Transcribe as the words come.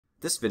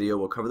This video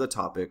will cover the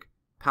topic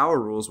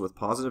Power Rules with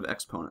Positive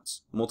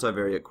Exponents,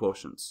 Multivariate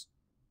Quotients.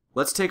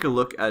 Let's take a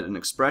look at an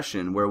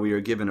expression where we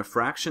are given a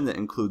fraction that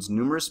includes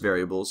numerous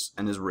variables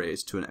and is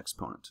raised to an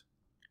exponent.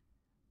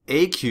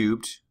 A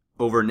cubed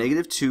over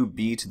negative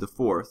 2b to the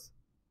fourth,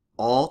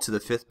 all to the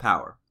fifth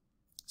power.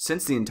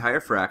 Since the entire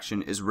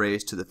fraction is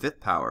raised to the fifth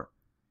power,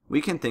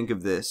 we can think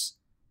of this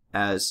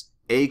as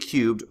a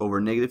cubed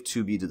over negative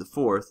 2b to the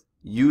fourth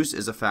used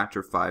as a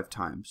factor 5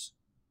 times.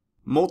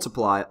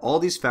 Multiply all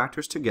these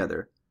factors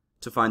together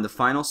to find the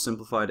final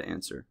simplified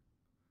answer.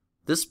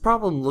 This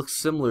problem looks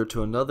similar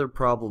to another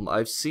problem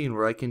I've seen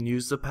where I can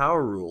use the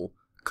power rule.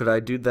 Could I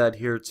do that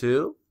here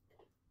too?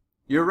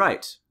 You're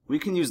right. We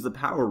can use the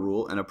power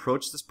rule and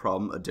approach this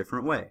problem a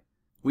different way.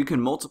 We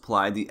can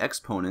multiply the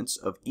exponents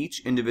of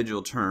each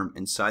individual term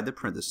inside the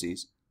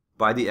parentheses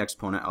by the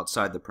exponent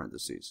outside the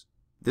parentheses.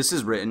 This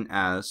is written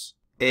as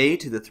a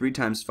to the 3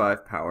 times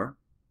 5 power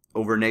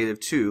over negative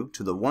 2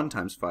 to the 1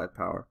 times 5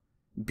 power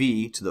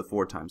b to the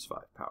 4 times 5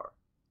 power.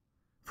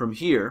 From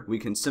here, we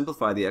can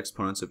simplify the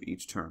exponents of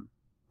each term.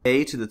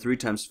 A to the 3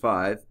 times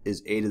 5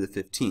 is a to the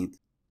 15th.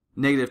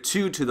 Negative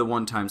 2 to the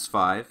 1 times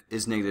 5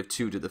 is negative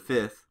 2 to the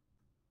 5th.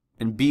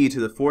 And b to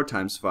the 4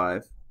 times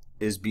 5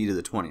 is b to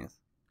the 20th.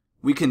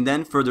 We can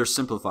then further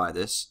simplify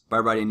this by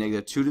writing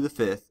negative 2 to the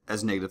 5th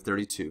as negative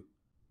 32.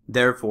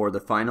 Therefore,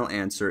 the final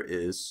answer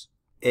is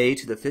a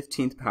to the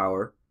 15th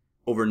power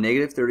over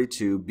negative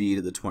 32b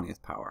to the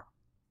 20th power.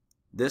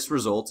 This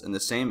results in the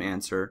same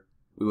answer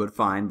we would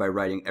find by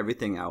writing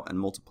everything out and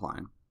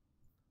multiplying.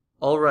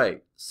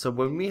 Alright, so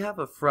when we have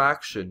a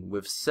fraction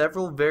with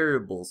several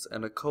variables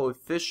and a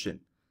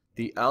coefficient,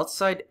 the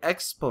outside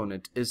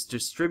exponent is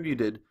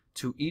distributed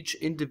to each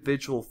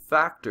individual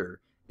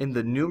factor in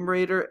the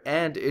numerator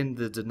and in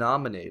the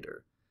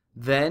denominator.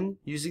 Then,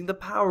 using the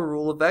power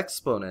rule of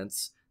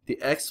exponents, the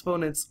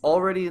exponents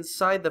already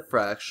inside the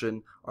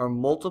fraction are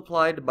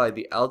multiplied by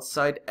the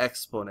outside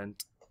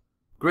exponent.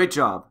 Great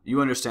job!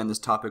 You understand this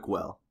topic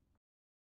well.